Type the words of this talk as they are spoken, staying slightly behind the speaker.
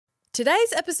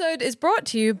Today's episode is brought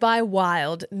to you by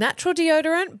Wild, natural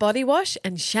deodorant, body wash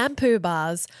and shampoo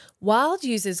bars. Wild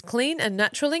uses clean and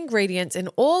natural ingredients in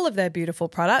all of their beautiful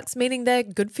products, meaning they're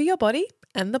good for your body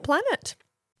and the planet.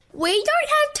 We don't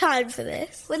have time for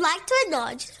this. We'd like to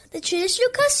acknowledge the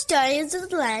traditional custodians of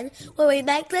the land where we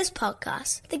make this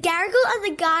podcast, the Garigal and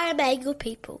the Guyamagal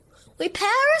people. We pay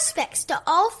our respects to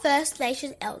all First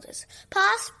Nation elders,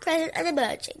 past, present and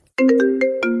emerging.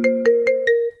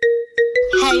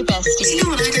 Hey, Bestie. You know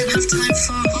what I don't have time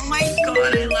for? Oh my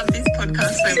God, I love this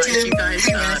podcast so much, you guys.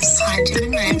 Hey, Revs. Hi, Jim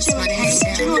and Revs. Do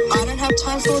you know what I don't have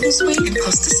time for this week?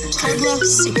 Imposter syndrome. Toddler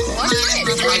support. What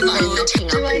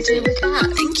do I do with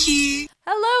that? Thank you.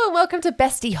 Hello and welcome to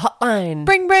Bestie Hotline.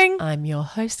 Bring, bring. I'm your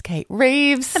host, Kate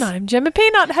Reeves. And I'm Gemma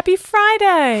Peanut. Happy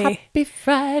Friday. Happy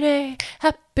Friday.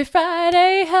 Happy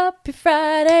Friday. Happy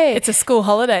Friday. It's a school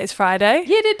holidays Friday.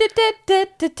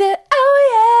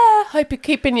 Oh, yeah. Hope you're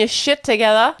keeping your shit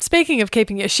together. Speaking of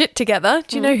keeping your shit together,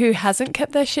 do you know who hasn't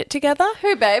kept their shit together?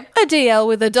 Who, babe? A DL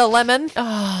with a dilemon.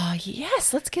 Oh,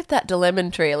 yes. Let's give that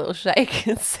dilemon tree a little shake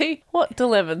and see what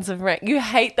dilemmas have ranked. You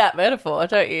hate that metaphor,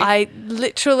 don't you? I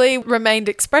literally remained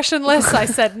expressionless. I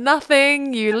said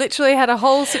nothing. You literally had a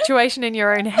whole situation in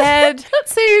your own head.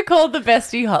 Let's see who called the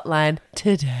Bestie Hotline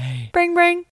today. Bring,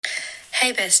 bring.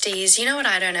 Hey, besties. You know what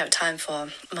I don't have time for?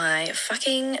 My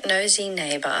fucking nosy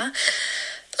neighbour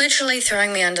literally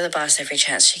throwing me under the bus every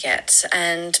chance she gets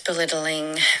and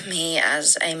belittling me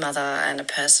as a mother and a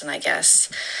person, I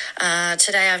guess.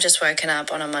 Today I've just woken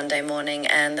up on a Monday morning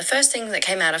and the first thing that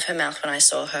came out of her mouth when I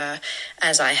saw her,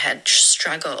 as I had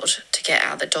struggled to get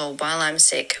out the door while I'm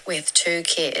sick with 2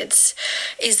 kids,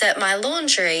 is that my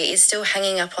laundry is still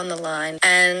hanging up on the line,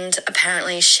 and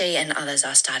apparently she and others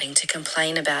are starting to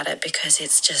complain about it because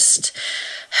it's just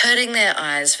hurting their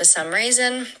eyes for some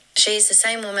reason. She's the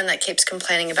same woman that keeps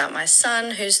complaining about my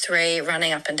son, who's 3,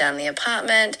 running up and down the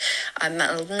apartment. I'm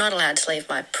not allowed to leave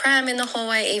my pram in the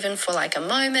hallway even for like a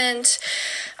moment.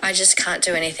 I just can't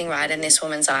do anything right in this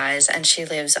woman's eyes, and she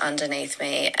lives underneath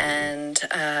me. And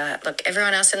look,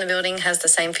 everyone else in the building has the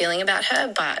same feeling about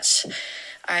her, but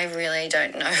I really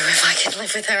don't know if I can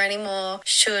live with her anymore.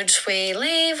 Should we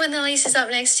leave when the lease is up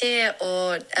next year,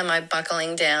 or am I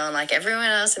buckling down like everyone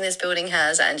else in this building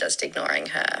has and just ignoring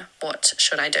her? What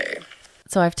should I do?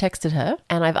 So I've texted her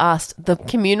and I've asked the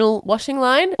communal washing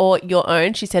line or your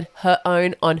own. She said her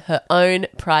own on her own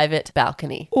private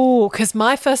balcony. Oh, because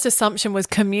my first assumption was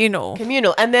communal.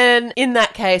 Communal. And then in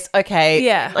that case, okay.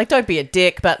 Yeah. Like, don't be a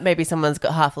dick, but maybe someone's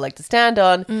got half a leg to stand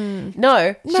on.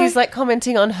 No, she's like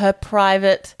commenting on her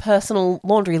private personal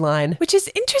laundry line. Which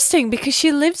is interesting because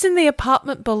she lives in the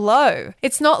apartment below.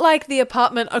 It's not like the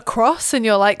apartment across and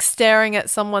you're like staring at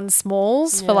someone's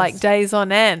smalls for like days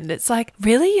on end. It's like,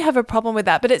 really? You have a problem with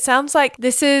that? But it sounds like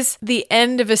this is the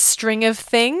end of a string of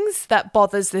things that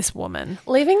bothers this woman.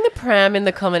 Leaving the pram in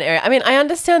the common area. I mean, I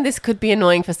understand this could be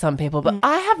annoying for some people, but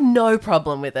I have no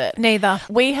problem with it. Neither.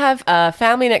 We have a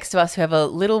family next to us who have a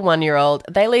little 1-year-old.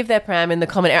 They leave their pram in the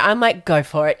common area. I'm like, go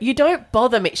for it. You don't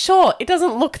bother me. Sure, it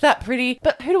doesn't look that pretty,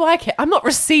 but who do I care? I'm not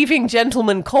receiving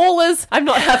gentlemen callers. I'm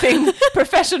not having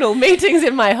professional meetings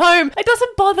in my home. It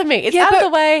doesn't bother me. It's out of the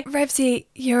way. Revsy,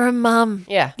 you're a mum.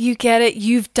 Yeah. You get it.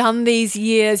 You've done these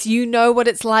years. You know what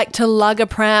it's like to lug a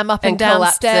pram up and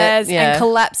downstairs and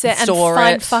collapse it and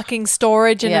find fucking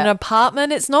storage in an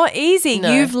apartment. It's not easy.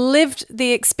 No. You've lived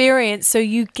the experience, so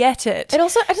you get it. And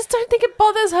also, I just don't think it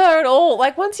bothers her at all.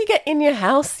 Like, once you get in your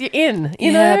house, you're in,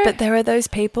 you know? But there are those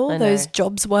people, those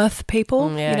Jobsworth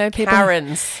people, you know, people.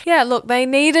 Karens. Yeah, look, they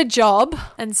need a job,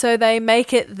 and so they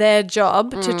make it their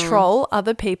job to troll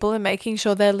other people and making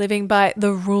sure they're living by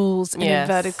the rules in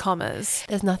inverted commas.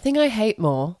 There's nothing I hate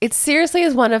more. It seriously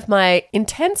is one of my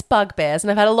intense bugbears,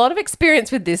 and I've had a lot of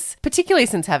experience with this, particularly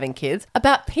since having kids,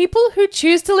 about people who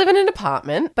choose to live in an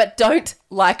apartment but don't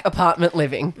like apartment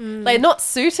living. They're not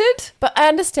suited, but I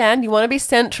understand you want to be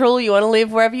central, you want to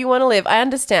live wherever you want to live. I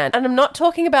understand. And I'm not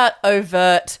talking about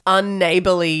overt,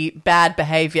 unneighborly bad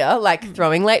behavior like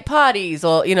throwing late parties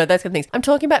or, you know, those kind of things. I'm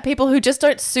talking about people who just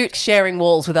don't suit sharing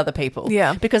walls with other people.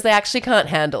 Yeah. Because they actually can't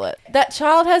handle it. That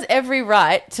child has every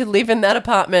right to live in that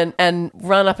apartment and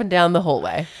run up and down the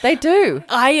hallway. They do.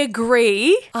 I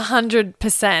agree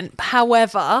 100%.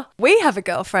 However, we have a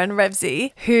girlfriend,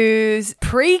 Revsy, who's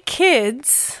pre-kids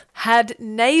had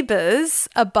neighbors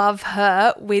above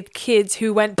her with kids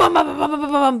who went bum, bum, bum, bum,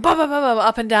 bum, bum, bum, bum, bum,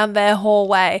 up and down their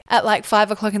hallway at like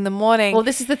 5 o'clock in the morning. Well,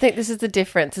 this is the thing. This is the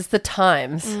difference. It's the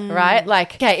times, right?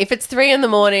 Like, okay, if it's 3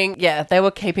 a.m, yeah, they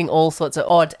were keeping all sorts of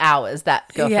odd hours,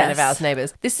 that girlfriend of ours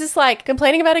neighbors. This is like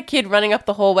complaining about a kid running up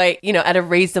the hallway, at a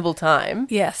reasonable time.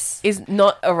 Yes. Is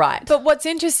not a right. But what's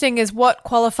interesting is what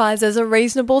qualifies as a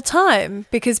reasonable time,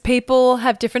 because people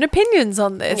have different opinions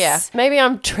on this. Yeah. Maybe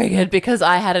I'm triggered because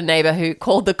I had a neighbor who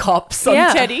called the cops on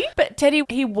Teddy. But Teddy,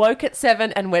 he woke at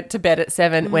 7 and went to bed at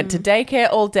 7, went to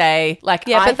daycare all day. Like,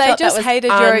 yeah, I but they felt just that was hated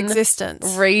your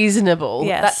existence. Reasonable.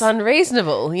 Yes. That's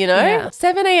unreasonable, Yeah.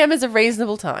 7 a.m. is a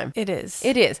reasonable time. It is.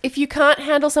 It is. If you can't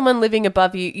handle someone living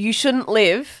above you, you shouldn't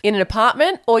live in an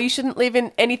apartment, or you shouldn't live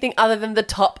in anything other than the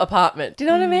top apartment. Do you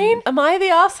know what I mean? Am I the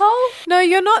asshole? No,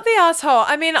 you're not the asshole.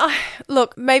 I mean,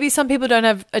 look, maybe some people don't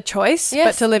have a choice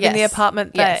but to live in the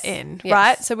apartment they're in,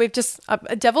 right? So we've just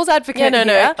a devil's advocate here.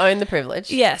 No, own the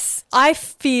privilege. Yes. I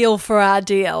feel for our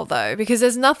DL though, because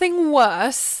there's nothing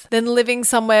worse than living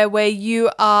somewhere where you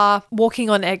are walking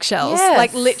on eggshells,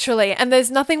 like literally. And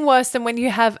there's nothing worse than when you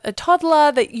have a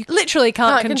toddler that you literally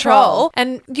can't control.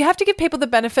 And you have to give people the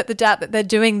benefit of the doubt that they're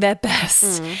doing their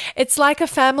best. It's like a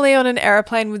family on an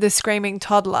airplane with a screaming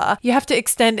toddler. You have to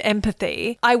extend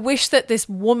empathy. I wish that this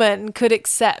woman could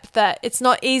accept that it's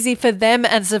not easy for them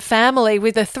as a family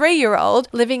with a 3-year-old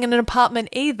living in an apartment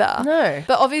either. No.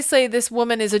 But obviously this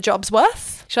woman is a job's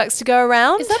worth. She likes to go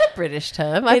around. Is that a British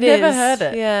term? I've never heard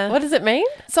it. Yeah. What does it mean?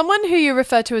 Someone who you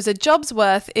refer to as a job's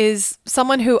worth is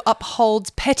someone who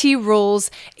upholds petty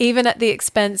rules even at the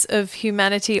expense of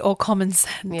humanity or common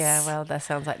sense. Yeah, well, that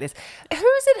sounds like this.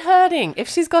 Who's it hurting if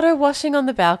she's got her washing on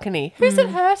the balcony? Who's it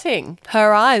hurting?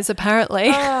 Her eyes,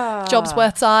 apparently. Job's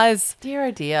worth's eyes. Dear,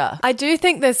 oh dear. I do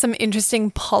think there's some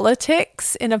interesting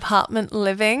politics in apartment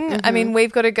living. I mean,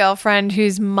 we've got a girlfriend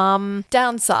whose mum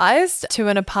downsized to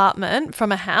an apartment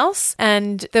from a house,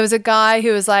 and there was a guy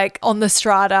who was like on the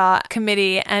strata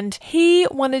committee, and he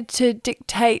wanted to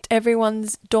dictate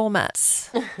everyone's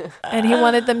doormats and he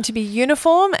wanted them to be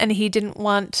uniform, and he didn't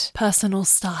want personal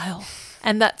style.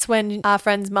 And that's when our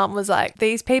friend's mum was like,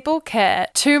 these people care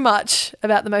too much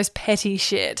about the most petty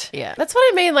shit. Yeah. That's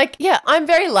what I mean. Like, yeah, I'm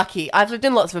very lucky. I've lived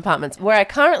in lots of apartments. Where I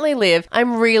currently live,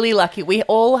 I'm really lucky. We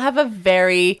all have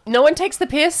no one takes the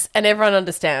piss and everyone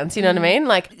understands. You know what I mean?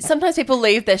 Like, sometimes people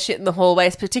leave their shit in the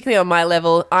hallways, particularly on my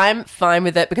level. I'm fine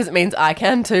with it because it means I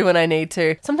can too when I need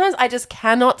to. Sometimes I just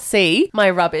cannot see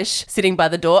my rubbish sitting by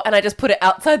the door, and I just put it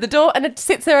outside the door and it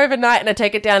sits there overnight, and I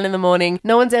take it down in the morning.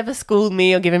 No one's ever schooled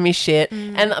me or given me shit.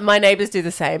 And my neighbours do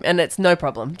the same, and it's no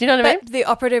problem. Do you know what I mean? The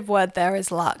operative word there is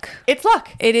luck. It's luck.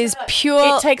 It is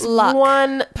pure It takes luck.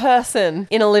 one person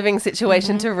in a living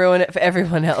situation to ruin it for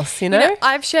everyone else, you know?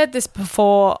 I've shared this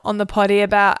before on the potty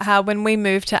about how when we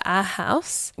moved to our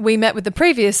house, we met with the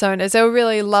previous owners. They were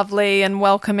really lovely and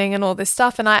welcoming and all this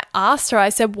stuff. And I asked her, I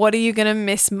said, what are you going to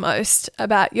miss most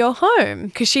about your home?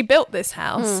 Because she built this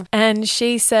house. And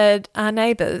she said, our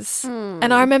neighbours.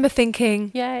 And I remember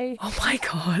thinking, Yay. oh my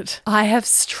God, I have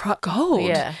struck gold.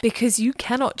 Yeah. Because you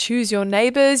cannot choose your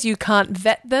neighbours. You can't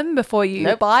vet them before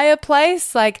you buy a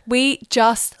place. Like, we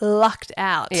just lucked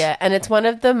out. Yeah, and it's one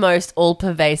of the most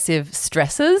all-pervasive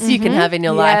stresses you can have in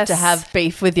your life to have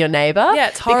beef with your neighbour. Yeah,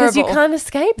 it's horrible. Because you can't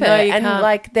escape it. No, you and, can't.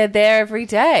 like, they're there every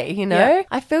day, you know? Yeah.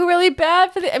 I feel really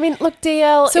bad for I mean, look,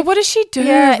 DL... So what does she do,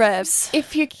 Revs?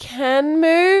 If you can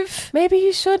move, maybe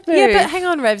you should move. Yeah, but hang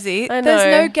on, Revsy. I know.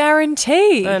 There's no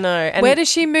guarantee. I know. And where does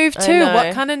she move I to? know.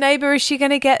 What kind of neighbour is she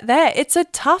going to get there? It's a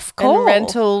tough call. And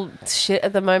rental shit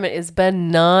at the moment is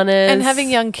bananas. And having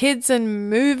young kids and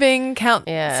moving counts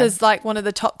as like one of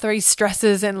the top 3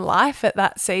 stresses in life at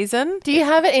that season. Do you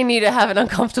have it in you to have an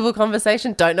uncomfortable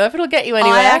conversation? Don't know if it'll get you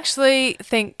anywhere. I actually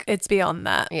think it's beyond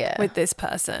that with this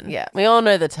person. Yeah, we all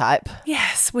know the type.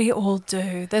 Yes, we all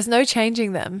do. There's no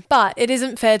changing them. But it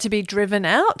isn't fair to be driven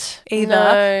out either.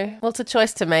 No. Well, it's a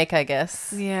choice to make, I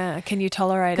guess. Yeah. Can you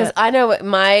tolerate it? Because I know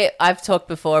I've talked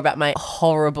before about my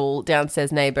horrible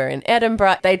downstairs neighbour in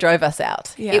Edinburgh. They drove us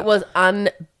out. Yeah. It was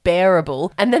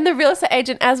unbearable. And then the real estate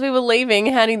agent, as we were leaving,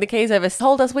 handing the keys over,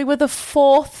 told us we were the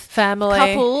 4th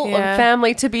couple of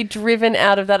family to be driven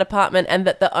out of that apartment, and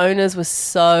that the owners were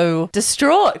so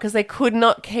distraught because they could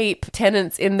not keep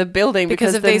tenants in the building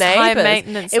because of the these neighbours. high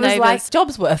maintenance It was neighbours. like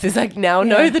Jobsworth is like now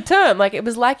know the term. Like it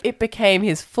was like it became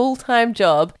his full-time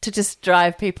job to just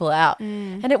drive people out.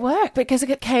 And it worked because it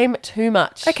became too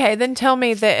much. Okay, then tell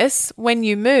me this. When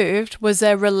you moved, was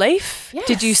there relief? Yes.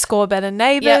 Did you score better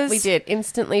neighbours? Yeah, we did.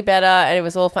 Instantly instantly better and it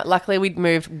was all fun. Luckily, we'd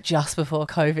moved just before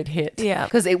COVID hit. Yeah.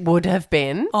 Because it would have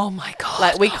been. Oh, my God.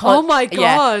 Like oh, my God.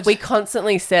 Yeah, we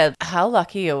constantly said, how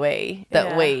lucky are we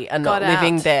that we are not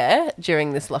living there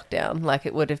during this lockdown? Like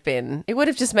it would have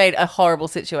just made a horrible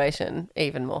situation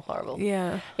even more horrible.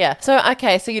 Yeah. Yeah. So,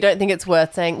 okay, so you don't think it's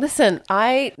worth saying, listen,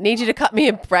 I need you to cut me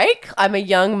a break. I'm a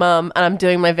young mum and I'm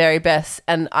doing my very best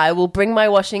and I will bring my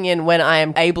washing in when I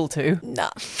am able to. No.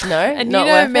 No? And not you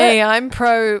know worth me, it? I'm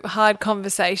pro hard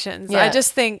conversations. Yeah. I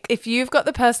just think if you've got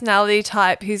the personality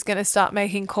type who's going to start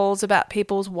making calls about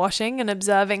people's washing and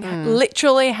observing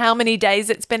literally how many days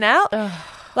it's been out,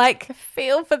 like,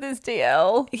 Feel for this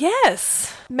DL.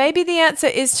 yes, maybe the answer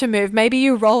is to move. Maybe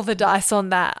you roll the dice on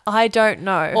that. I don't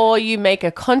know. Or you make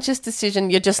a conscious decision,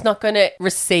 you're just not going to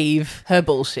receive her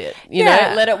bullshit. You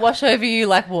Yeah. know, let it wash over you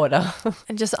like water.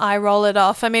 And just eye roll it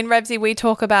off. I mean, Revsy, we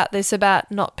talk about this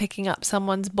about not picking up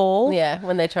someone's ball. Yeah,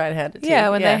 when they try and hand it to you. Yeah,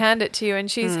 when they hand it to you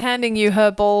and she's handing you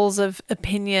her balls of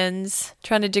opinions,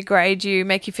 trying to degrade you,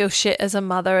 make you feel shit as a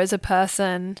mother, as a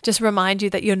person, just remind you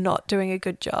that you're not doing a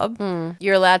good job.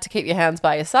 You're allowed to keep your hands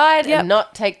by your side Yep. and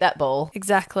not take that ball.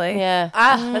 Exactly. Yeah.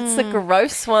 That's the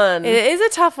gross one. It is a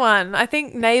tough one. I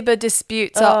think neighbour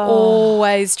disputes are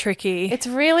always tricky. It's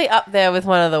really up there with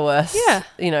one of the worst,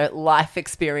 Yeah. life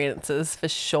experiences for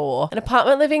sure. And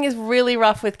apartment living is really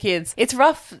rough with kids. It's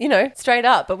rough, straight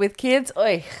up, but with kids,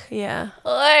 oi. Yeah.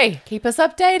 Oi. Keep us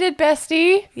updated,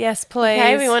 bestie. Yes, please.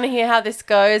 Okay, we want to hear how this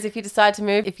goes. If you decide to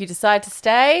move, if you decide to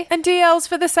stay. And DLs,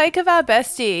 for the sake of our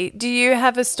bestie, do you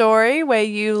have a story where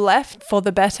you left for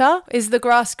the better? Is the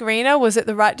grass greener? Was it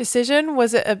the right decision?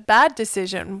 Was it a bad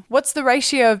decision? What's the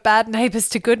ratio of bad neighbours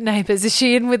to good neighbours? Is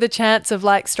she in with a chance of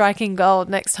like striking gold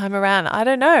next time around? I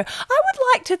don't know. I would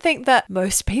like to think that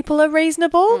most people are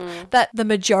reasonable, that the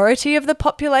majority of the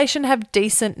population have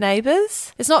decent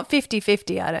neighbours. It's not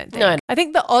 50-50, I don't think. No. I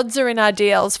think the odds are in our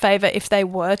DL's favour if they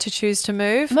were to choose to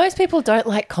move. Most people don't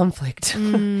like conflict.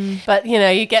 But,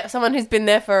 you get someone who's been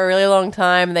there for a really long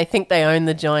time and they think they own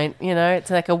the joint, It's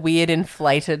like a weird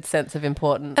inflated sense of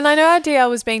importance. And I know our DL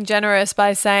was being generous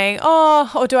by saying,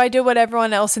 or do I do what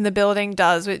everyone else in the building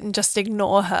does and just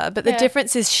ignore her? But the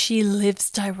difference is she lives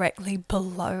directly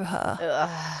below her.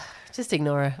 Just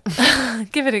ignore her.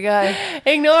 Give it a go.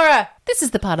 Ignore her. This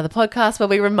is the part of the podcast where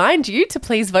we remind you to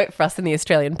please vote for us in the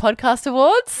Australian Podcast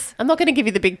Awards. I'm not going to give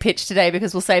you the big pitch today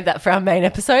because we'll save that for our main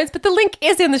episodes, but the link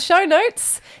is in the show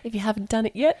notes. If you haven't done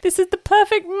it yet, this is the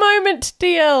perfect moment,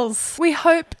 DLs. We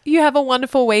hope you have a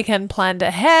wonderful weekend planned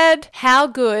ahead. How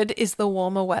good is the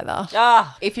warmer weather?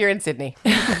 If you're in Sydney.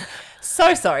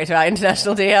 So sorry to our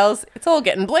international DLs. It's all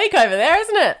getting bleak over there,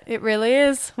 isn't it? It really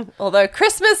is. Although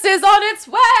Christmas is on its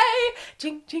way.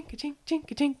 Jing, jing, jing, jing,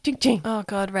 jing, jing, jing. Oh,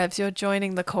 God, Revs, you're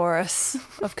joining the chorus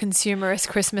of Consumerist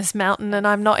Christmas Mountain and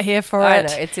I'm not here for I it.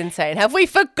 know, it's insane. Have we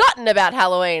forgotten about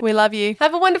Halloween? We love you.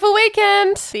 Have a wonderful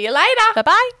weekend. See you later.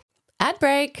 Bye-bye. Ad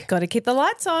break. Got to keep the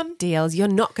lights on. DLs, you're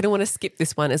not going to want to skip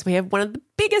this one as we have one of the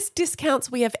biggest discounts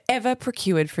we have ever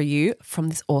procured for you from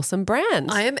this awesome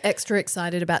brand. I am extra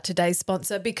excited about today's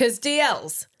sponsor because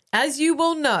DLs, as you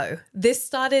will know, this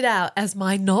started out as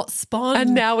my not spawn.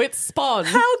 And now it's Spawn.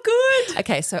 How good.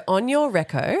 Okay, so on your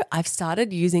reco, I've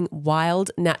started using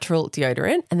Wild natural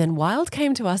deodorant, and then Wild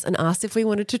came to us and asked if we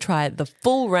wanted to try the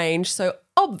full range. So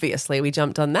obviously we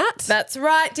jumped on that. That's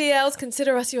right, DLs.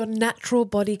 Consider us your natural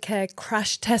body care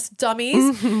crash test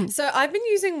dummies. So I've been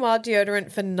using Wild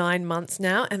deodorant for 9 months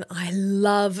now and I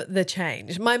love the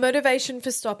change. My motivation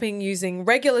for stopping using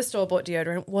regular store-bought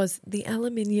deodorant was the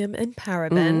aluminium and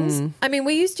parabens. I mean,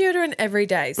 we use deodorant every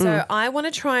day, so I want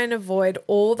to try and avoid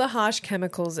all the harsh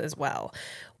chemicals as well.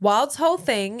 Wild's whole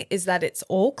thing is that it's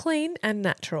all clean and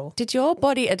natural. Did your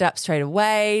body adapt straight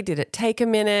away? Did it take a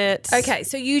minute? Okay,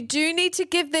 so you do need to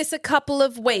give this a couple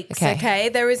of weeks, okay?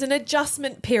 There is an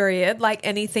adjustment period like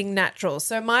anything natural.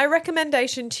 So my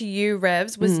recommendation to you,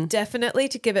 Revs, was definitely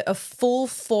to give it a full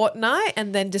fortnight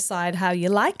and then decide how you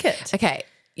like it. Okay.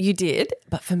 You did,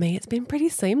 but for me, it's been pretty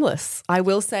seamless. I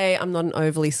will say I'm not an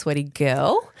overly sweaty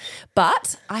girl,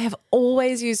 but I have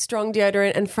always used strong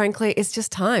deodorant and frankly, it's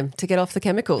just time to get off the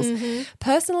chemicals.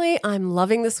 Personally, I'm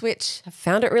loving the switch. I've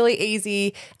found it really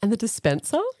easy and the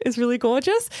dispenser is really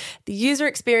gorgeous. The user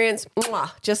experience,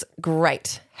 just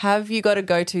great. Have you got a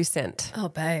go-to scent? Oh,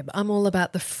 babe, I'm all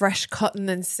about the fresh cotton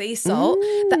and sea salt.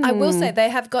 I will say they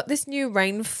have got this new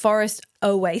rainforest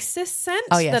Oasis scent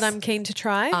that I'm keen to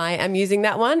try. I am using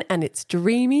that one and it's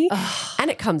dreamy and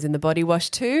it comes in the body wash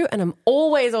too, and I'm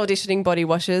always auditioning body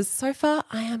washes. So far,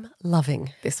 I am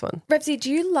loving this one. Rebsy,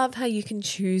 do you love how you can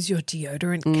choose your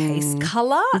deodorant case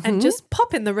colour and just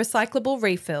pop in the recyclable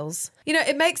refills? You know,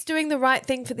 it makes doing the right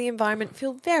thing for the environment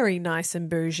feel very nice and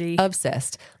bougie.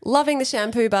 Obsessed. Loving the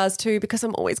shampoo bars too because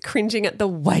I'm always cringing at the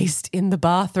waste in the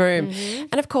bathroom.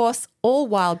 And of course, all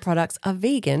Wild products are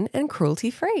vegan and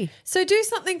cruelty-free. So do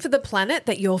something for the planet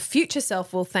that your future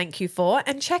self will thank you for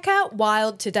and check out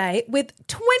Wild today with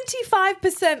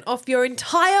 25% off your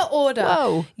entire order.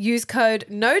 Whoa. Use code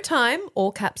NOTIME,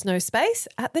 all caps no space,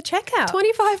 at the checkout.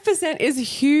 25% is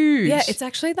huge. Yeah, it's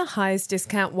actually the highest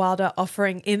discount Wild are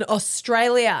offering in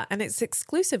Australia, and it's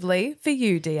exclusively for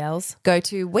you, DLs. Go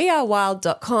to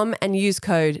wearewild.com and use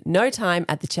code NOTIME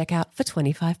at the checkout for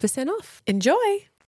 25% off. Enjoy.